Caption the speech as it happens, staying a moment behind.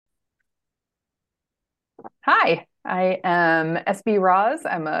Hi, I am SB Roz.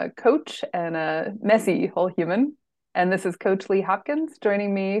 I'm a coach and a messy whole human. And this is Coach Lee Hopkins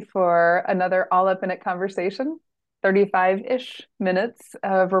joining me for another all up in it conversation, 35-ish minutes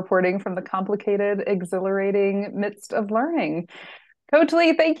of reporting from the complicated, exhilarating midst of learning. Coach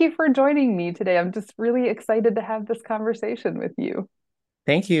Lee, thank you for joining me today. I'm just really excited to have this conversation with you.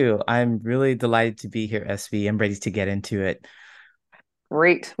 Thank you. I'm really delighted to be here, SB. I'm ready to get into it.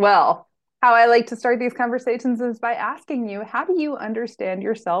 Great. Well, how I like to start these conversations is by asking you, how do you understand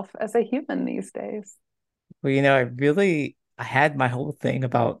yourself as a human these days? Well, I had my whole thing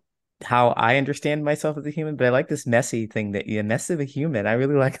about how I understand myself as a human, but I like this messy thing that you're mess of a human. I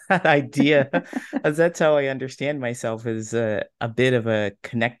really like that idea, as that's how I understand myself as a bit of a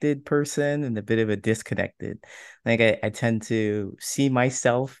connected person and a bit of a disconnected. Like I tend to see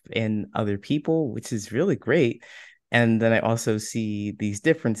myself in other people, which is really great. And then I also see these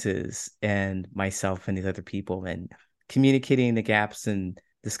differences in myself and these other people and communicating the gaps and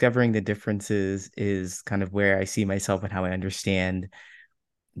discovering the differences is kind of where I see myself and how I understand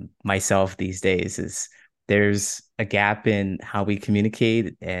myself these days is there's a gap in how we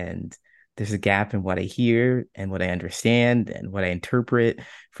communicate and there's a gap in what I hear and what I understand and what I interpret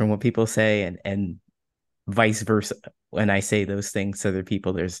from what people say and vice versa. When I say those things to other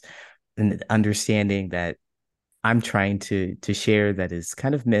people, there's an understanding that I'm trying to share that is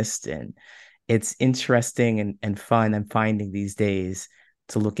kind of missed, and it's interesting and fun. I'm finding these days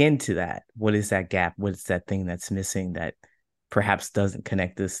to look into that. What is that gap? What is that thing that's missing that perhaps doesn't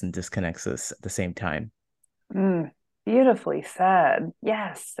connect us and disconnects us at the same time? Mm, beautifully said.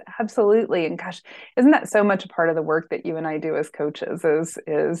 Yes, absolutely. And gosh, isn't that so much a part of the work that you and I do as coaches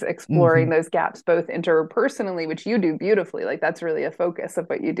is exploring Hmm. those gaps both interpersonally, which you do beautifully. Like that's really a focus of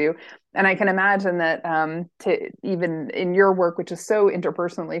what you do. And I can imagine that to even in your work, which is so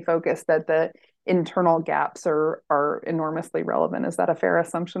interpersonally focused, that the internal gaps are enormously relevant. Is that a fair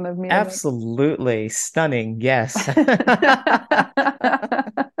assumption of me to make? Absolutely stunning. Yes.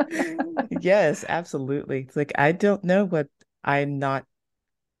 Yes, absolutely. It's like I'm not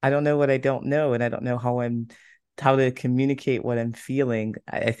I don't know what I don't know, and I don't know how to communicate what I'm feeling.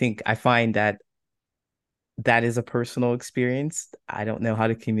 I think I find that that is a personal experience. I don't know how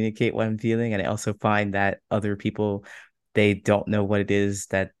to communicate what I'm feeling, and I also find that other people they don't know what it is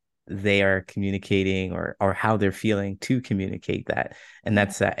that they are communicating or how they're feeling to communicate that. And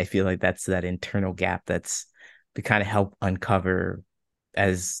that's that I feel like that's that internal gap that's we kind of help uncover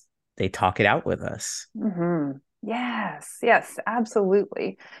as they talk it out with us. Mm-hmm. Yes, yes,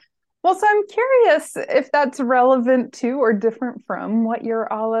 absolutely. Well, so I'm curious if that's relevant to or different from what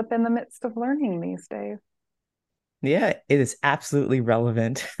you're all up in the midst of learning these days. Yeah, it is absolutely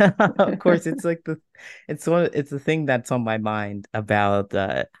relevant. Of course, it's the thing that's on my mind about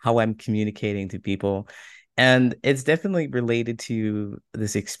how I'm communicating to people. And it's definitely related to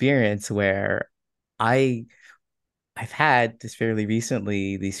this experience where I I've had this fairly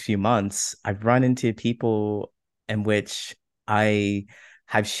recently, these few months, I've run into people in which I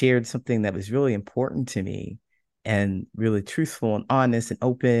have shared something that was really important to me and really truthful and honest and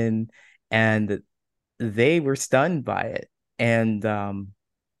open. And they were stunned by it. And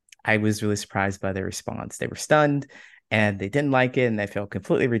I was really surprised by their response. They were stunned and they didn't like it, and I felt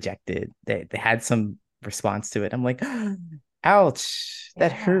completely rejected. They had some response to it. I'm like, ouch,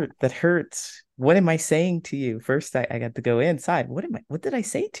 that Yeah, hurt. That hurts. What am I saying to you? First, I got to go inside. What did I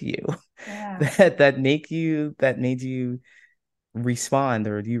say to you yeah. that made you respond,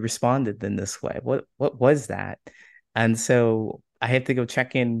 or you responded in this way? What was that? And so I had to go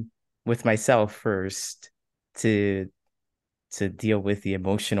check in with myself first to deal with the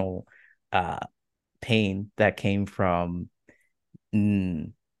emotional uh pain that came from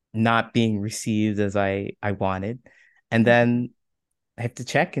mm, not being received as I wanted. And Mhm. then I have to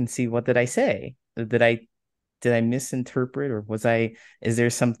check and see, what did I say? Did I misinterpret, or was I is there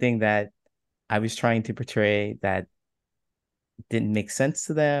something that I was trying to portray that didn't make sense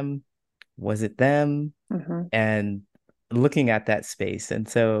to them? Was it them? Mhm. And looking at that space. And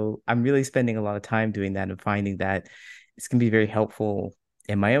so I'm really spending a lot of time doing that and finding that it's going to be very helpful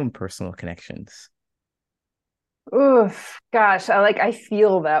in my own personal connections. Oof, gosh, I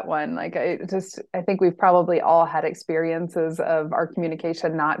feel that one. I think we've probably all had experiences of our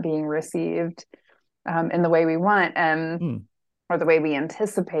communication not being received in the way we want and Hmm. or the way we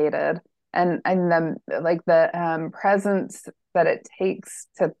anticipated. And then like the presence that it takes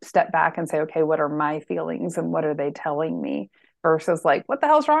to step back and say, okay, what are my feelings and what are they telling me? Versus like, what the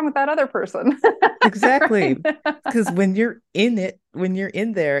hell's wrong with that other person? Exactly. Right? Because when you're in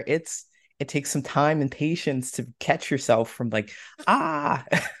there, it takes some time and patience to catch yourself from like, ah,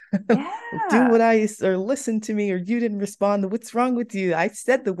 Yeah. do Yeah. what or listen to me, or you didn't respond. What's wrong with you? I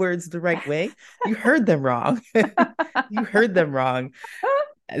said the words the right way. You heard them wrong. You heard them wrong.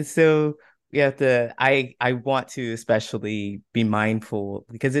 And so we have to, I want to especially be mindful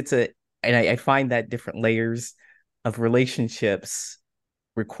because and I find that different layers of relationships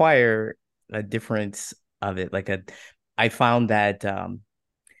require a difference of it. I found that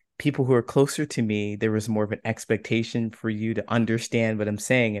people who are closer to me, there was more of an expectation for you to understand what I'm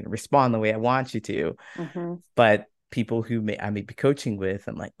saying and respond the way I want you to. Hmm. But people I may be coaching with,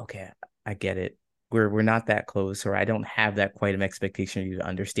 I'm like, okay, I get it. We're not that close, or I don't have that quite an expectation of you to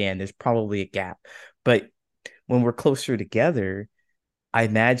understand. There's probably a gap. But when we're closer together, I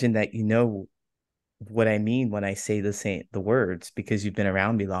imagine that you know what I mean when I say the words because you've been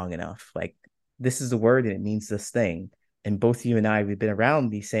around me long enough. Like this is the word and it means this thing. And both you and I, we've been around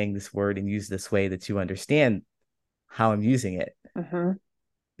me saying this word and use this way that you understand how I'm using it. Hmm.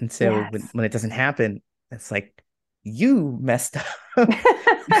 And so Yes. when it doesn't happen, it's like you messed up.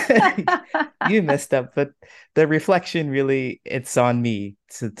 You messed up. But the reflection really, it's on me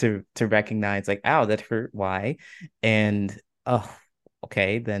to recognize like, oh, that hurt. Why? And oh,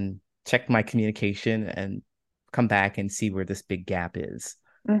 okay, then check my communication and come back and see where this big gap is.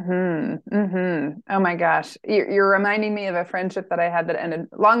 Oh my gosh. You're reminding me of a friendship that I had that ended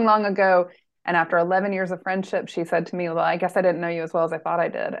long, long ago. And after 11 years of friendship, she said to me, well, I guess I didn't know you as well as I thought I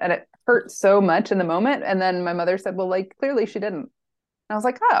did. And it hurt so much in the moment. And then my mother said, well, like, clearly she didn't. And I was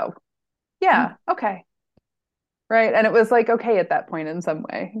like, oh, Mm, yeah, okay. Right. And it was like, okay at that point in some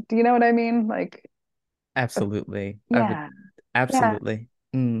way. Do you know what I mean? Like, absolutely. I would yeah, yeah. absolutely.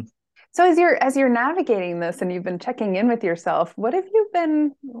 Mm. So as you're navigating this and you've been checking in with yourself, what are you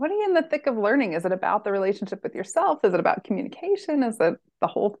in the thick of learning? Is it about the relationship with yourself? Is it about communication? Is it the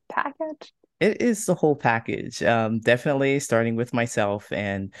whole package? It is the whole package. Definitely starting with myself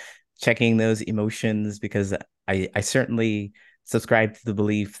and checking those emotions because I certainly subscribe to the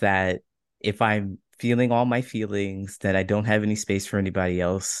belief that if I'm feeling all my feelings, that I don't have any space for anybody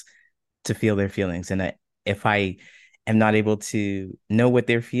else to feel their feelings. And if I am not able to know what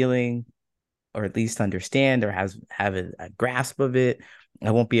they're feeling, or at least understand or have a grasp of it,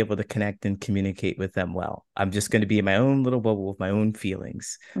 I won't be able to connect and communicate with them well. I'm just going to be in my own little bubble with my own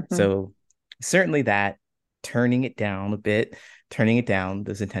feelings. Hmm. So certainly that turning it down a bit, turning it down,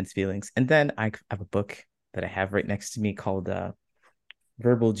 those intense feelings. And then I have a book that I have right next to me called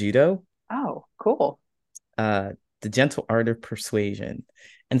Verbal Judo, Oh, cool. uh, The Gentle Art of Persuasion.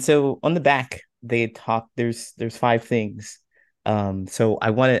 And so on the back, they talk, there's five things. So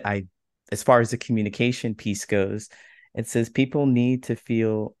as far as the communication piece goes, it says people need to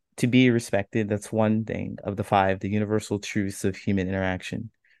feel to be respected. That's one thing of the five, the universal truths of human interaction.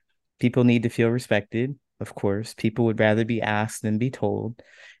 People need to feel respected, of course. People would rather be asked than be told.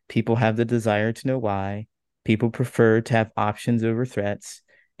 People have the desire to know why. People prefer to have options over threats,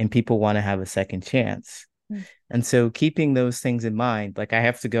 and people want to have a second chance. And so keeping those things in mind, like I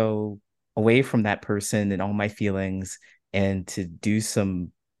have to go away from that person and all my feelings and to do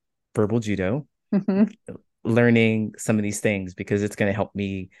some verbal judo, Hmm. learning some of these things because it's going to help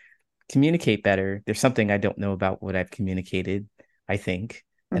me communicate better. There's something I don't know about what I've communicated, I think.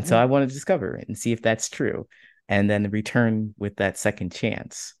 And so Hmm. I want to discover it and see if that's true and then return with that second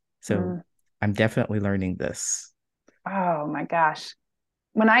chance. So Mm. I'm definitely learning this. Oh my gosh.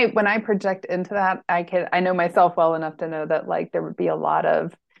 When I project into that, I know myself well enough to know that like there would be a lot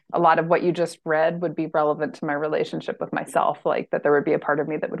of what you just read would be relevant to my relationship with myself. Like that there would be a part of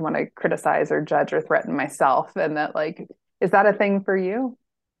me that would want to criticize or judge or threaten myself. And that like, is that a thing for you?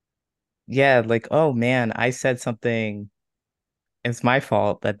 Yeah, like, oh man, I said something. It's my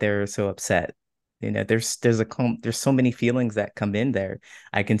fault that they're so upset. There's so many feelings that come in there.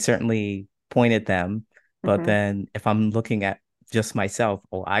 I can certainly point at them, but Hmm. then if I'm looking at just myself,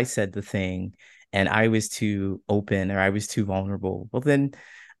 oh, I said the thing and I was too open or I was too vulnerable. Well, then,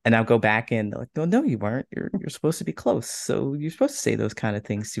 and I'll go back and like, no, no, you weren't. You're supposed to be close. So you're supposed to say those kind of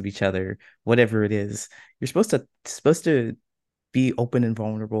things to each other, whatever it is. You're supposed to be open and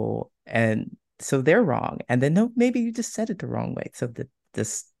vulnerable. And so they're wrong. And then no, maybe you just said it the wrong way. So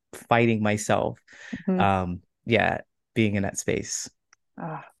this fighting myself, Hmm. yeah, being in that space.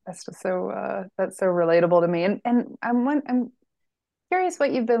 Oh, that's so relatable to me. And I'm curious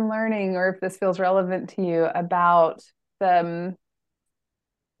what you've been learning or if this feels relevant to you about the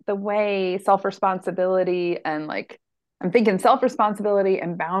the way self-responsibility and like I'm thinking self-responsibility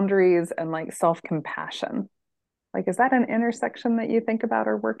and boundaries and like self-compassion. Like, is that an intersection that you think about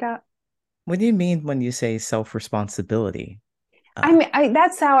or work at? What do you mean when you say self-responsibility? I Uh, mean,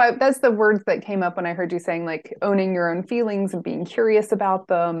 that's the words that came up when I heard you saying like owning your own feelings and being curious about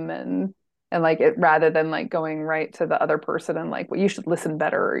them and and like it rather than like going right to the other person and like, well, you should listen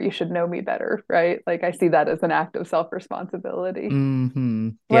better or you should know me better, right? Like I see that as an act of self-responsibility.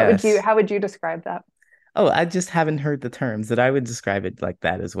 What would you, Yes. how would you describe that? Oh, I just haven't heard the terms that I would describe it like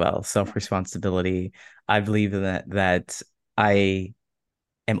that as well. Self-responsibility. I believe in that I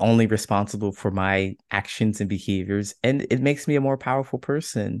am only responsible for my actions and behaviors, and it makes me a more powerful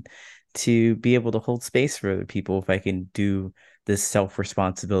person to be able to hold space for other people if I can do this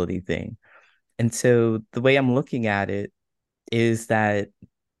self-responsibility thing. And so the way I'm looking at it is that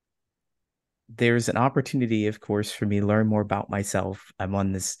there's an opportunity, of course, for me to learn more about myself. I'm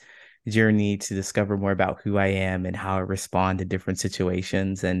on this journey to discover more about who I am and how I respond to different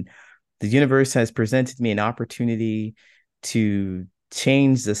situations. And the universe has presented me an opportunity to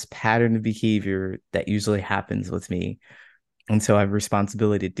change this pattern of behavior that usually happens with me. And so I have a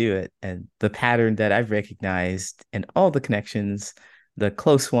responsibility to do it. And the pattern that I've recognized and all the connections, the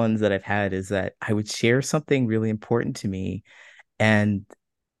close ones that I've had, is that I would share something really important to me. And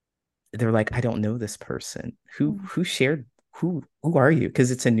they're like, I don't know this person. Who shared who are you?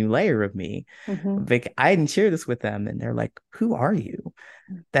 Because it's a new layer of me. Mm-hmm. Like I didn't share this with them. And they're like, who are you?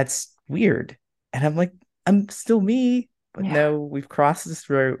 That's weird. And I'm like, I'm still me. But Yeah. no, we've crossed this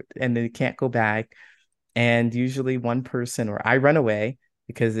road and they can't go back. And usually one person or I run away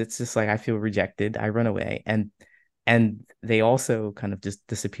because it's just like I feel rejected. I run away. And they also kind of just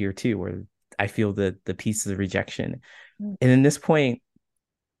disappear too, where I feel the pieces of rejection. And in this point,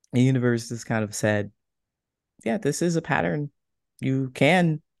 the universe has kind of said, yeah, this is a pattern. You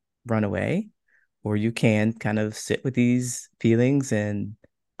can run away, or you can kind of sit with these feelings and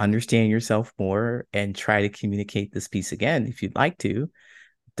understand yourself more and try to communicate this piece again if you'd like to.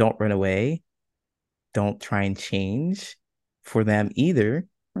 Don't run away. Don't try and change for them either.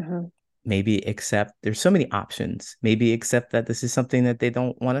 Mm-hmm. Maybe accept there's so many options. Maybe accept that this is something that they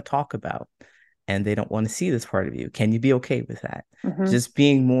don't want to talk about and they don't want to see this part of you. Can you be okay with that? Mm-hmm. Just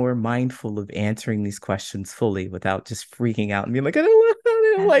being more mindful of answering these questions fully without just freaking out and being like, I don't,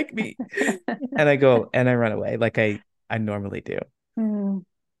 they don't like me. And I go and I run away like I normally do. Mm.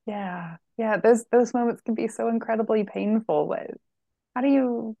 Yeah. Yeah. Those moments can be so incredibly painful. How do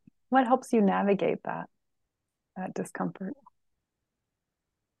you, what helps you navigate that discomfort?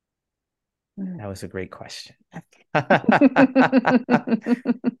 Mm. That was a great question.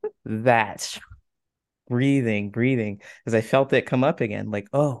 That breathing, because I felt it come up again. Like,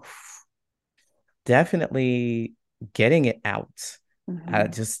 oh, definitely getting it out,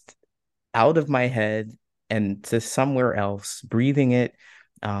 Mhm. just out of my head and to somewhere else, breathing it,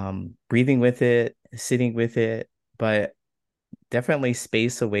 breathing with it, sitting with it, but definitely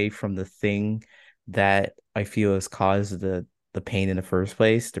space away from the thing that I feel has caused the pain in the first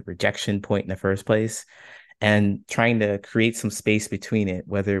place, the rejection point in the first place, and trying to create some space between it,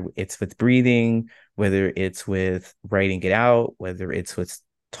 whether it's with breathing, whether it's with writing it out, whether it's with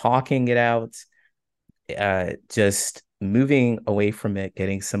talking it out, just moving away from it,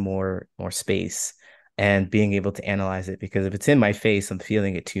 getting some more space and being able to analyze it. Because if it's in my face, I'm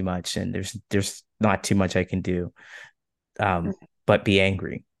feeling it too much, and there's not too much I can do, but be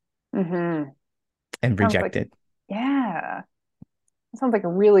angry Mm-hmm. and Sounds like, reject it. yeah. It sounds like a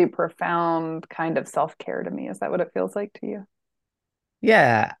really profound kind of self-care to me. Is that what it feels like to you?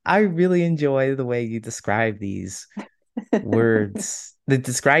 Yeah, I really enjoy the way you describe these words, that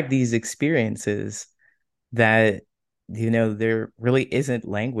describe these experiences that, there really isn't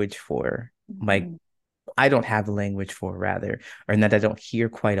language for. Like, Mhm. I don't have a language for, rather, or that I don't hear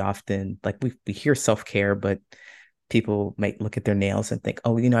quite often. Like, we hear self-care, but people might look at their nails and think,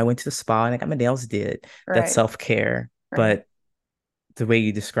 oh, I went to the spa and I got my nails did. That's Right, self-care. right. But the way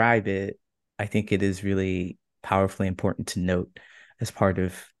you describe it, I think it is really powerfully important to note as part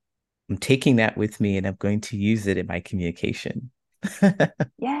of I'm taking that with me and I'm going to use it in my communication.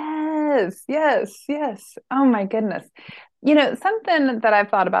 Yes, yes, yes. Oh my goodness. Something that I've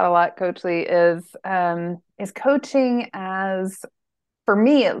thought about a lot, Coach Lee, is coaching as for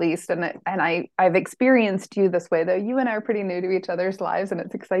me at least, and I've experienced you this way, though you and I are pretty new to each other's lives, and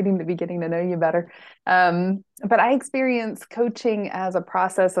it's exciting to be getting to know you better. But I experience coaching as a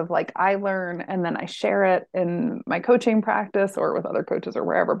process of like I learn and then I share it in my coaching practice or with other coaches or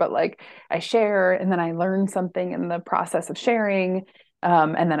wherever. But like I share and then I learn something in the process of sharing.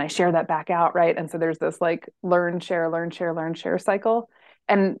 And then I share that back out, right? And so there's this like learn, share, learn, share, learn, share cycle.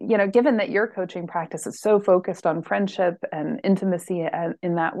 And given that your coaching practice is so focused on friendship and intimacy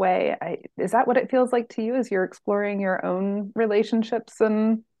in that way, is that what it feels like to you as you're exploring your own relationships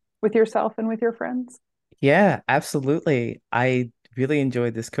and with yourself and with your friends? Yeah, absolutely. I really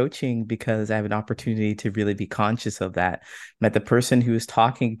enjoyed this coaching because I have an opportunity to really be conscious of that. That the person who is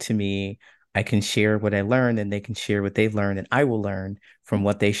talking to me I can share what I learned and they can share what they've learned and I will learn from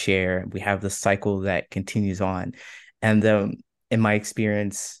what they share. We have the cycle that continues on. And in my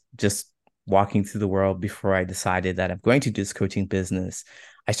experience, just walking through the world before I decided that I'm going to do this coaching business,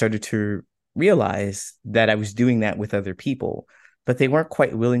 I started to realize that I was doing that with other people, but they weren't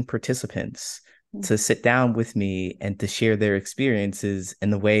quite willing participants to sit down with me and to share their experiences in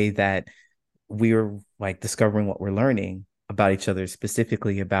the way that we were like discovering what we're learning about each other,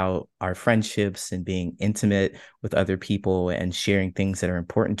 specifically about our friendships and being intimate with other people and sharing things that are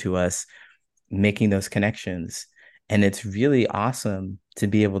important to us, making those connections. And it's really awesome to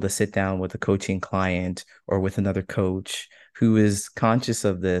be able to sit down with a coaching client or with another coach who is conscious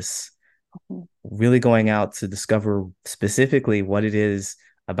of this, really going out to discover specifically what it is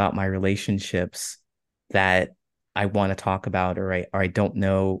about my relationships that I want to talk about, or I don't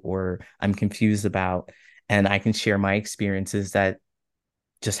know, or I'm confused about. And I can share my experiences that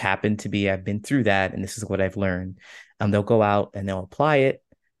just happen to be, I've been through that, and this is what I've learned. They'll go out and they'll apply it,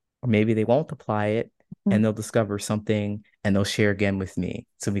 or maybe they won't apply it, and they'll discover something and they'll share again with me.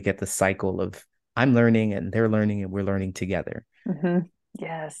 So we get the cycle of I'm learning and they're learning and we're learning together. Mm-hmm.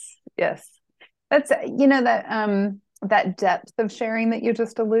 Yes, yes. That's, that depth of sharing that you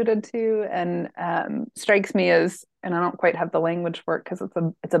just alluded to, and strikes me as, and I don't quite have the language for it because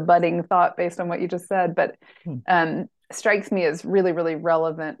it's a budding thought based on what you just said, but Hmm. strikes me as really, really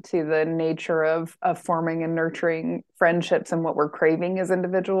relevant to the nature of forming and nurturing friendships and what we're craving as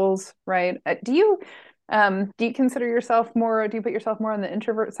individuals, right? Do you consider yourself more? Do you put yourself more on the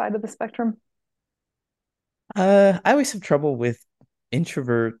introvert side of the spectrum? I always have trouble with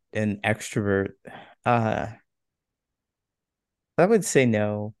introvert and extrovert. Uh, I would say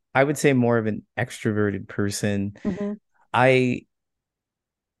no. I would say more of an extroverted person. Mm-hmm. I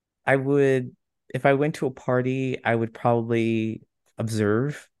I would, if I went to a party, I would probably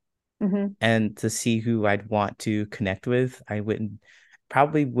observe Mm-hmm. and to see who I'd want to connect with. I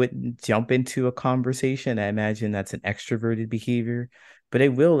probably wouldn't jump into a conversation. I imagine that's an extroverted behavior, but I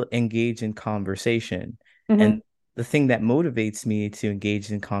will engage in conversation. Mm-hmm. And the thing that motivates me to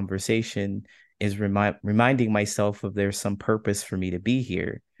engage in conversation is reminding myself of there's some purpose for me to be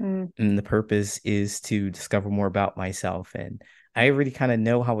here. Mm-hmm. And the purpose is to discover more about myself. And I already kind of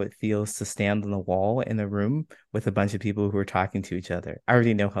know how it feels to stand on the wall in a room with a bunch of people who are talking to each other. I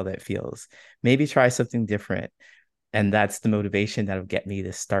already know how that feels. Maybe try something different. And that's the motivation that'll get me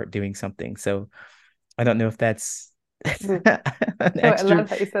to start doing something. So I don't know if that's an Oh, I extra, love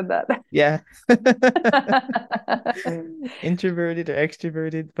how you said that. yeah, introverted or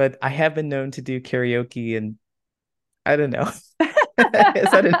extroverted, but I have been known to do karaoke and I don't know. Is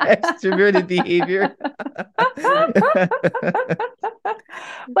that an extroverted behavior?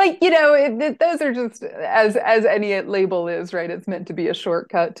 Like, those are just, as any label is, right? It's meant to be a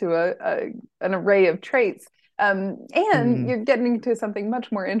shortcut to an array of traits. And Hmm. you're getting into something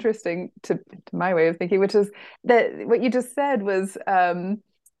much more interesting to my way of thinking, which is that what you just said was, gosh,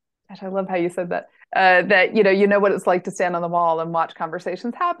 I love how you said that. That you know what it's like to stand on the wall and watch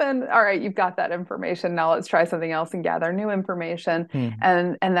conversations happen. All right, you've got that information. Now let's try something else and gather new information. Hmm.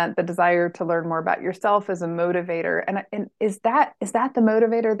 And that the desire to learn more about yourself is a motivator. And is that the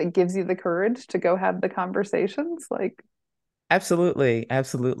motivator that gives you the courage to go have the conversations? Like, Absolutely,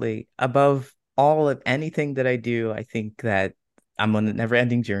 absolutely. Above all of anything that I do, I think that I'm on a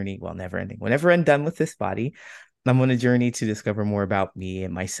never-ending journey. Well, never ending. Whenever I'm done with this body, I'm on a journey to discover more about me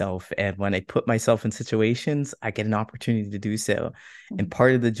and myself. And when I put myself in situations, I get an opportunity to do so. And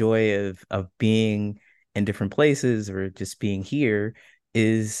part of the joy of being in different places or just being here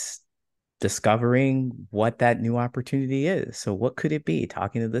is discovering what that new opportunity is. So what could it be?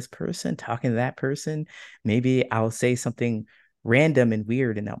 Talking to this person, talking to that person. Maybe I'll say something random and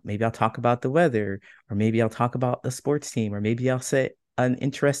weird and maybe I'll talk about the weather, or maybe I'll talk about the sports team, or maybe I'll say an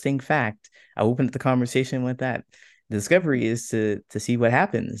interesting fact. I'll open up the conversation with that. The discovery is to see what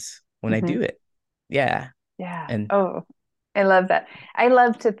happens when I mm-hmm. do it. Yeah. Yeah. And Oh, I love that. I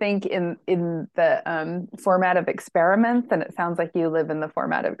love to think in the format of experiments, and it sounds like you live in the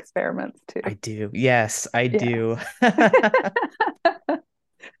format of experiments too. I do. Yes, I Yeah. do.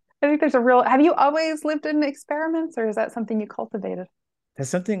 I think there's a real. Have you always lived in experiments, or is that something you cultivated? That's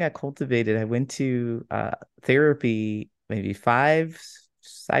something I cultivated. I went to therapy maybe 5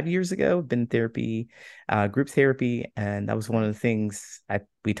 years ago. Been in therapy, group therapy, and that was one of the things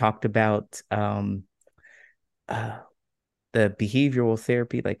we talked about. Uh, the behavioral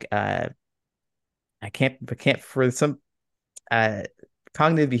therapy, like I can't for some uh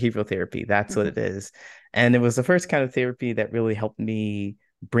cognitive behavioral therapy. That's what Mm-hmm. it is, and it was the first kind of therapy that really helped me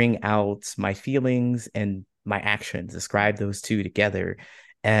bring out my feelings and my actions, describe those two together,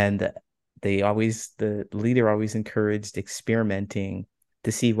 and the leader always encouraged experimenting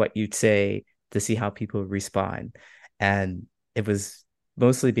to see what you'd say, to see how people respond. And it was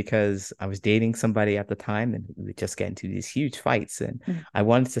mostly because I was dating somebody at the time and we would just get into these huge fights and Mm. I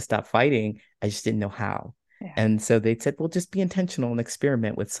wanted to stop fighting. I just didn't know how. Yeah. And so they said, well, just be intentional and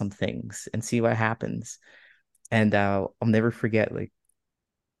experiment with some things and see what happens. And I'll never forget, like,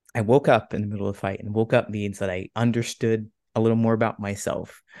 I woke up in the middle of the fight, and woke up means that I understood a little more about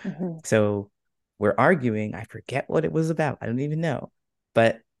myself. Hmm. So we're arguing. I forget what it was about. I don't even know.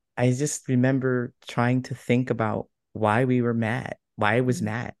 But I just remember trying to think about why we were mad, why I was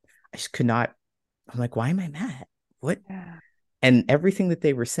mad. I just could not. I'm like, why am I mad? What? Yeah. And everything that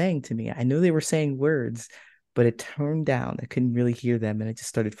they were saying to me, I know they were saying words, but it turned down. I couldn't really hear them. And I just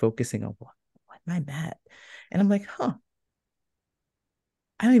started focusing on why am I mad? And I'm like, huh,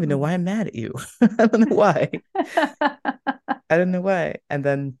 I don't even know why I'm mad at you. I don't know why. I don't know why. And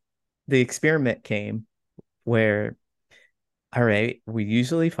then the experiment came where, all right, we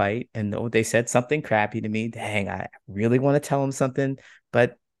usually fight, and oh, they said something crappy to me. Dang, I really want to tell them something,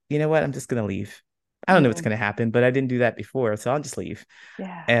 but you know what? I'm just gonna leave. I don't know what's Mhm. gonna happen, but I didn't do that before, so I'll just leave.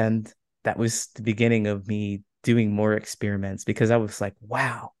 Yeah. And that was the beginning of me doing more experiments because I was like,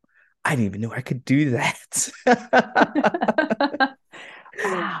 wow, I didn't even know I could do that.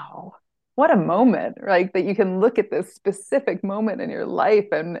 Wow. What a moment, like that you can look at this specific moment in your life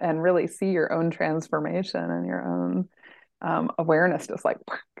and really see your own transformation and your own awareness just like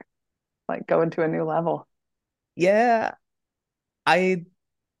go into a new level. Yeah, I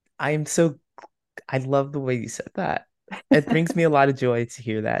I'm so I love the way you said that. It brings me a lot of joy to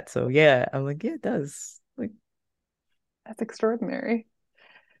hear that. So yeah, I'm like, yeah, it does. Like, That's extraordinary.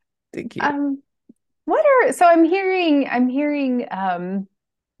 thank you. Um, what are so I'm hearing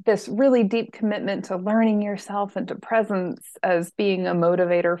this really deep commitment to learning yourself and to presence as being a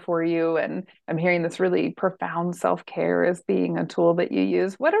motivator for you, and I'm hearing this really profound self-care as being a tool that you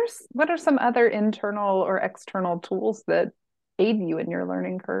use. What are some other internal or external tools that aid you in your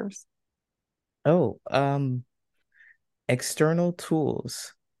learning curves? Oh, external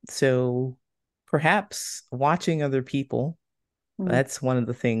tools. So perhaps watching other people, Mm. that's one of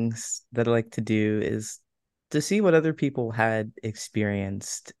the things that I like to do is to see what other people had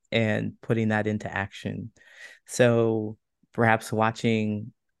experienced and putting that into action. So perhaps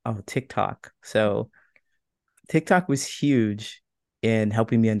watching TikTok. So TikTok was huge in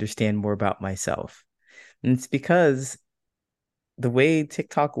helping me understand more about myself. And it's because the way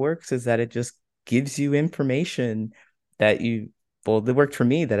TikTok works is that it just gives you information that well, that worked for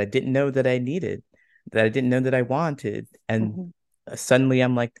me that I didn't know that I needed, that I didn't know that I wanted. And Mhm. suddenly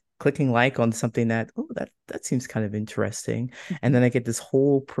I'm like clicking like on something that, oh, that seems kind of interesting. And Mhm. then I get this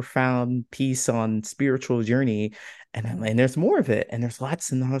whole profound piece on spiritual journey. Mhm. And there's more of it. And there's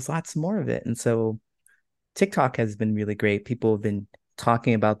lots more of it. And so TikTok has been really great. People have been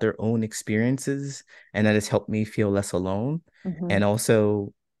talking about their own experiences, and that has helped me feel less alone. Mhm. And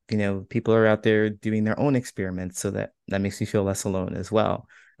also, people are out there doing their own experiments, so that makes me feel less alone as well.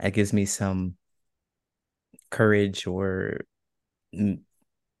 That gives me some courage or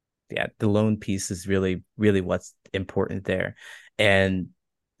yeah, the lone piece is really, really what's important there. And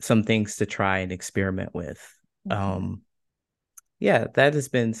some things to try and experiment with. Mhm. Um, yeah, that has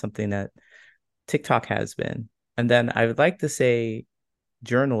been something that TikTok has been. And then I would like to say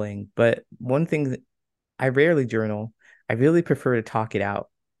journaling, but one thing that I rarely journal. I really prefer to talk it out.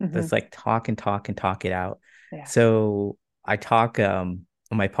 That's Mhm. like talk and talk and talk it out. Yeah. So I talk on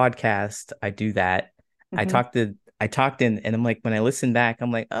my podcast, I do that. Mhm. I talked in and I'm like when I listen back,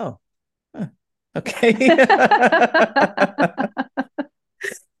 I'm like, oh, huh, okay.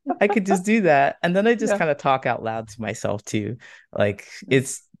 I could just do that. And then I just Yeah. kind of talk out loud to myself too. Like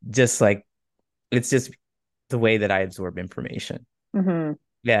just like it's just the way that I absorb information. Mhm.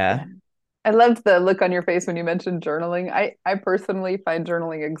 Yeah. Yeah. I loved the look on your face when you mentioned journaling. I personally find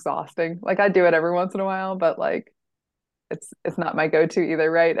journaling exhausting. Like I do it every once in a while, but like it's not my go-to either,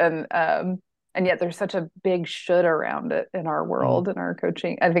 right? And yet there's such a big should around it in our Mm. world, in our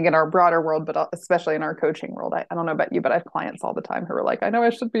coaching. I think in our broader world, but especially in our coaching world. I don't know about you, but I have clients all the time who are like, I know I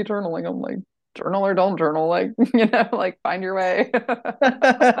should be journaling. I'm like, journal or don't journal, like, like find your way.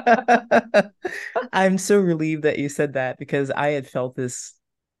 I'm so relieved that you said that because I had felt this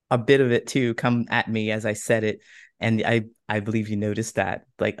a bit of it too come at me as I said it. And I believe you noticed that.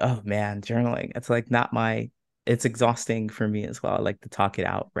 Like, oh man, journaling. It's like not it's exhausting for me as well. I like to talk it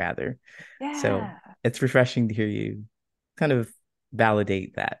out rather. So Yeah. it's refreshing to hear you kind of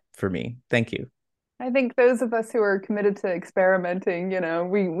validate that for me. Thank you. I think those of us who are committed to experimenting,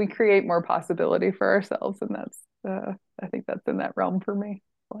 we create more possibility for ourselves, and that's I think that's in that realm for me.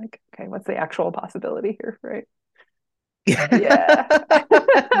 Like, okay, what's the actual possibility here, right? Yeah.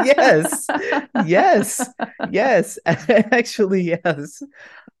 Yes. Yes. Yes. Actually, yes.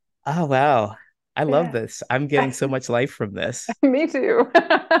 Oh, wow. I love Yeah. this. I'm getting so much life from this. Me too.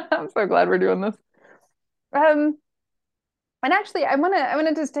 I'm so glad we're doing this. Um, and actually, I want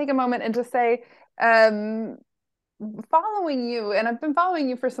to just take a moment and just say, um, following you, and I've been following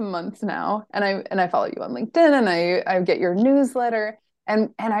you for some months now, and I follow you on LinkedIn, and I get your newsletter,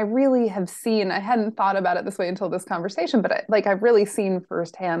 and I really have seen. I hadn't thought about it this way until this conversation, but I've really seen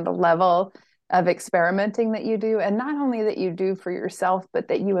firsthand the level of experimenting that you do, and not only that you do for yourself, but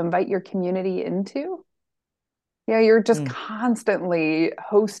that you invite your community into. Yeah, you're just Mm, constantly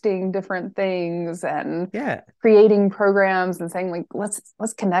hosting different things and yeah. creating programs and saying like let's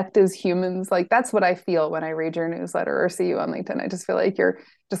connect as humans. Like that's what I feel when I read your newsletter or see you on LinkedIn. I just feel like you're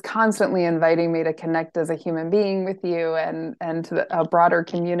just constantly inviting me to connect as a human being with you and to a broader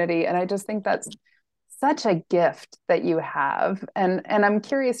community. And I just think that's such a gift that you have. And I'm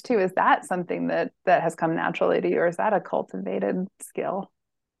curious too, is that something that has come naturally to you, or is that a cultivated skill?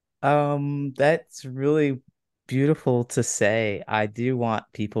 That's really beautiful to say. I do want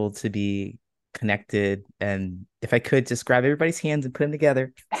people to be connected, and if I could just grab everybody's hands and put them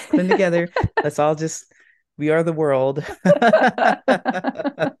together, just put them together. Let's all just we are the world.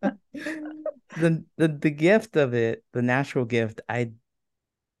 The gift of it, the natural gift, I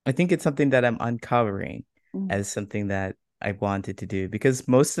think it's something that I'm uncovering as something that I wanted to do because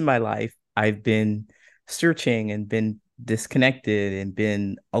most of my life I've been searching and been disconnected and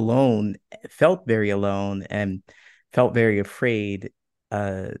been alone, felt very alone and felt very afraid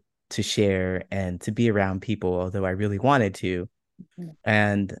uh, to share and to be around people, although I really wanted to.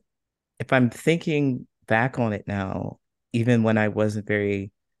 And if I'm thinking back on it now, even when I wasn't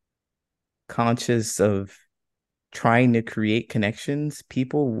very conscious of trying to create connections,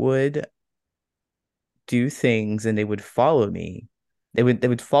 people would do things and they would follow me. They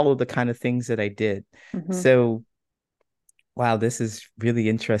would follow the kind of things that I did. Mm-hmm. So wow, this is really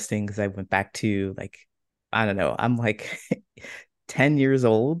interesting because I went back to like, I don't know, I'm like 10 years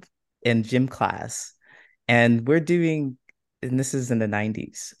old in gym class and we're doing, and this is in the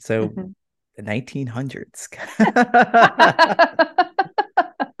 90s. So Mm-hmm. the 1900s.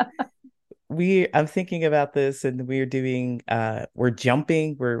 I'm thinking about this and we're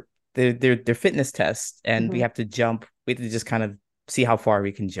jumping, they're fitness tests and we Mm-hmm. have to jump. We have to just kind of see how far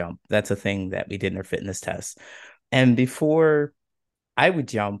we can jump. That's a thing that we did in our fitness tests. And before I would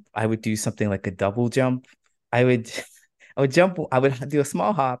jump, I would do something like a double jump. I would I would jump, I would do a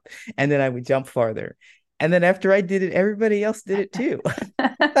small hop and then I would jump farther. And then after I did it, everybody else did it too.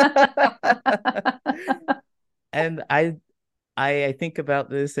 And I think about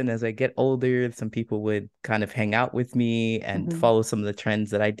this, and as I get older, some people would kind of hang out with me and Mm-hmm. follow some of the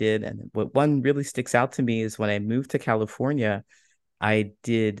trends that I did. And what one really sticks out to me is when I moved to California, I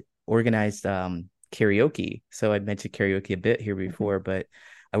did organized karaoke. So I mentioned karaoke a bit here Mm-hmm. before, but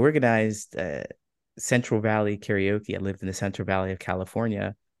I organized Central Valley karaoke. I lived in the Central Valley of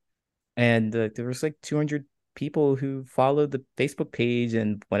California, and there was like 200 people who followed the Facebook page.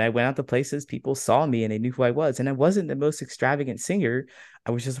 And when I went out to places, people saw me and they knew who I was. And I wasn't the most extravagant singer.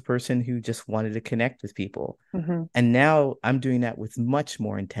 I was just a person who just wanted to connect with people. Mm-hmm. And now I'm doing that with much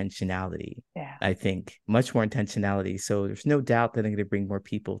more intentionality, Yeah. I think, much more intentionality. So there's no doubt that I'm going to bring more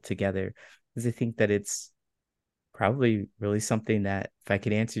people together because I think that it's probably really something that, if I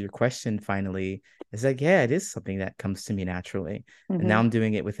could answer your question finally, is like, yeah, it is something that comes to me naturally. And now Mm-hmm. I'm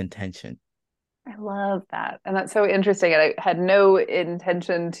doing it with intention. I love that. And that's so interesting. And I had no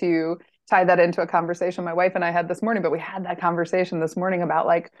intention to tie that into a conversation my wife and I had this morning, but we had that conversation this morning about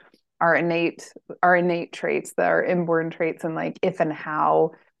like our innate our innate traits, our inborn traits, and like if and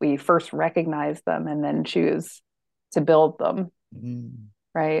how we first recognize them and then choose to build them. Mm.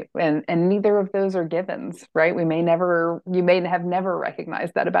 Right. And neither of those are givens, right? You may have never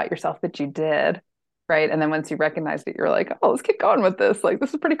recognized that about yourself, but you did. Right. And then once you recognized it, you're like, oh, let's keep going with this. Like,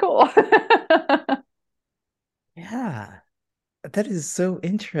 this is pretty cool. Yeah, that is so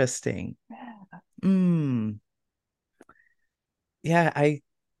interesting. Mm. Yeah, I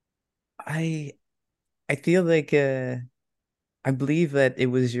I feel like I believe that it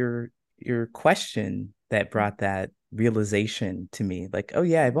was your question that brought that realization to me. Like, oh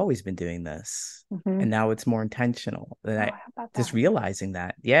yeah, I've always been doing this. Mm-hmm. And now it's more intentional than Oh, I how about just that? realizing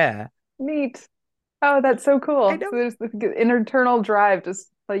that. Yeah. Neat. Oh, that's so I cool. know. So there's this internal drive, just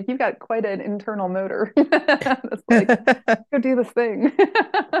like you've got quite an internal motor. That's like, go do this thing.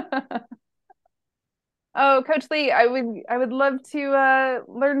 Oh, Coach Lee, I would love to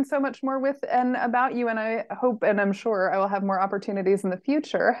learn so much more with and about you, and I hope and I'm sure I will have more opportunities in the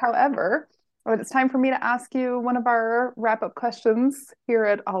future. However, it's time for me to ask you one of our wrap-up questions here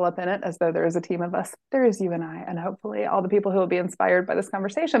at All Up in It, as though there is a team of us. There is you and I, and hopefully all the people who will be inspired by this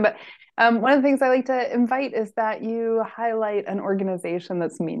conversation. But one of the things I like to invite is that you highlight an organization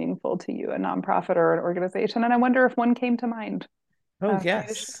that's meaningful to you, a nonprofit or an organization, and I wonder if one came to mind Oh, for you to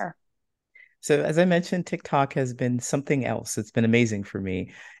yes. share. So as I mentioned, TikTok has been something else. It's been amazing for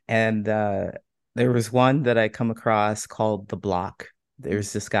me. And there was one that I come across called The Block.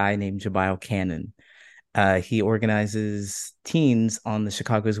 There's this guy named Jabile Cannon. He organizes teens on the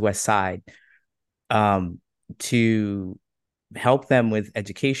Chicago's West Side um, to help them with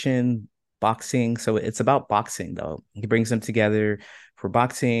education, boxing. So it's about boxing, though. He brings them together for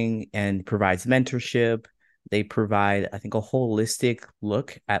boxing and provides mentorship. They provide, I think, a holistic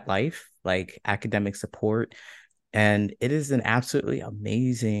look at life, like academic support. And it is an absolutely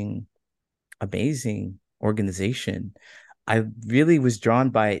amazing organization. I really was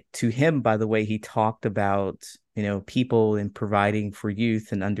drawn to him by the way he talked about, people and providing for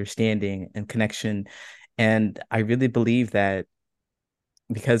youth and understanding and connection. And I really believe that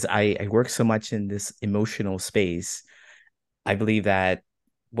because I work so much in this emotional space, I believe that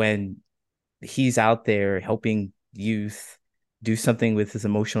when he's out there helping youth do something with his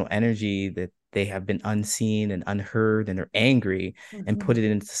emotional energy that they have been unseen and unheard and are angry and put Mhm.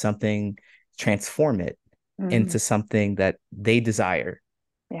 it into something, transform it Mm, into something that they desire.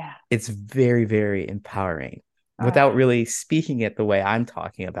 yeah. It's very, very empowering Oh, without really speaking it the way I'm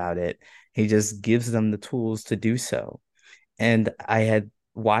talking about it. He just gives them the tools to do so. And I had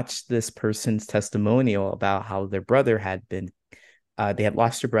watched this person's testimonial about how their brother had been, they had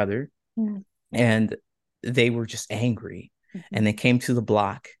lost their brother mm, and they were just angry. And mhm, they came to the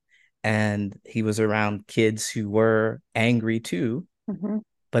block and he was around kids who were angry too, mhm,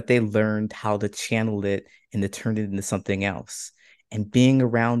 but they learned how to channel it and to turn it into something else. And being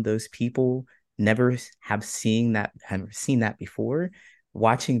around those people, have seen that before.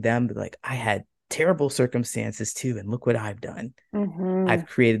 Watching them be like, I had terrible circumstances too, and look what I've done. mhm. I've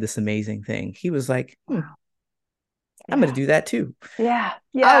created this amazing thing. He was like, Wow. I'm going Yeah. to do that too. Yeah.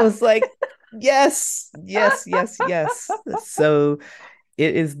 I Yeah. was like, yes, yes, yes, yes. So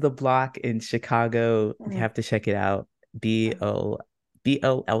it is the block in Chicago. You Mm, have to check it out. BOLC,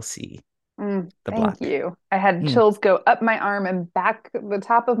 the thank block. you. I had Mm, chills go up my arm and back the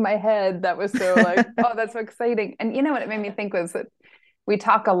top of my head. That was so like, oh, that's so exciting. And you know what it made me think was that we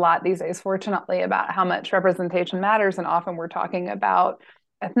talk a lot these days, fortunately, about how much representation matters. And often we're talking about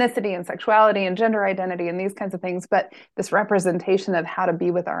ethnicity and sexuality and gender identity and these kinds of things. But this representation of how to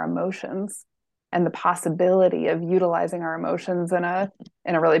be with our emotions and the possibility of utilizing our emotions in a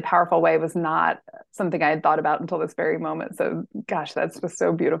really powerful way was not something I had thought about until this very moment. So gosh, that's just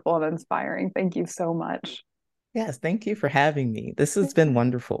so beautiful and inspiring. Thank you so much. yes, thank you for having me. This has been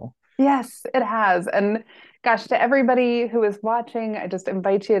wonderful. Yes, it has. And gosh, to everybody who is watching, I just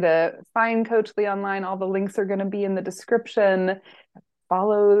invite you to find Coach Lee online. All the links are going to be in the description.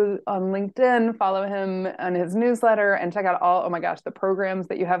 Follow on LinkedIn, follow him on his newsletter, and check out all, oh my gosh, the programs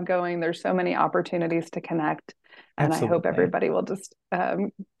that you have going. There's so many opportunities to connect. And I hope Absolutely. everybody will just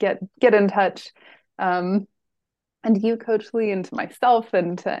get in touch. Um, and you, Coach Lee, and to myself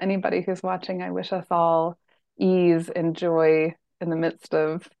and to anybody who's watching, I wish us all ease and joy in the midst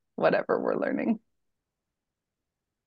of whatever we're learning.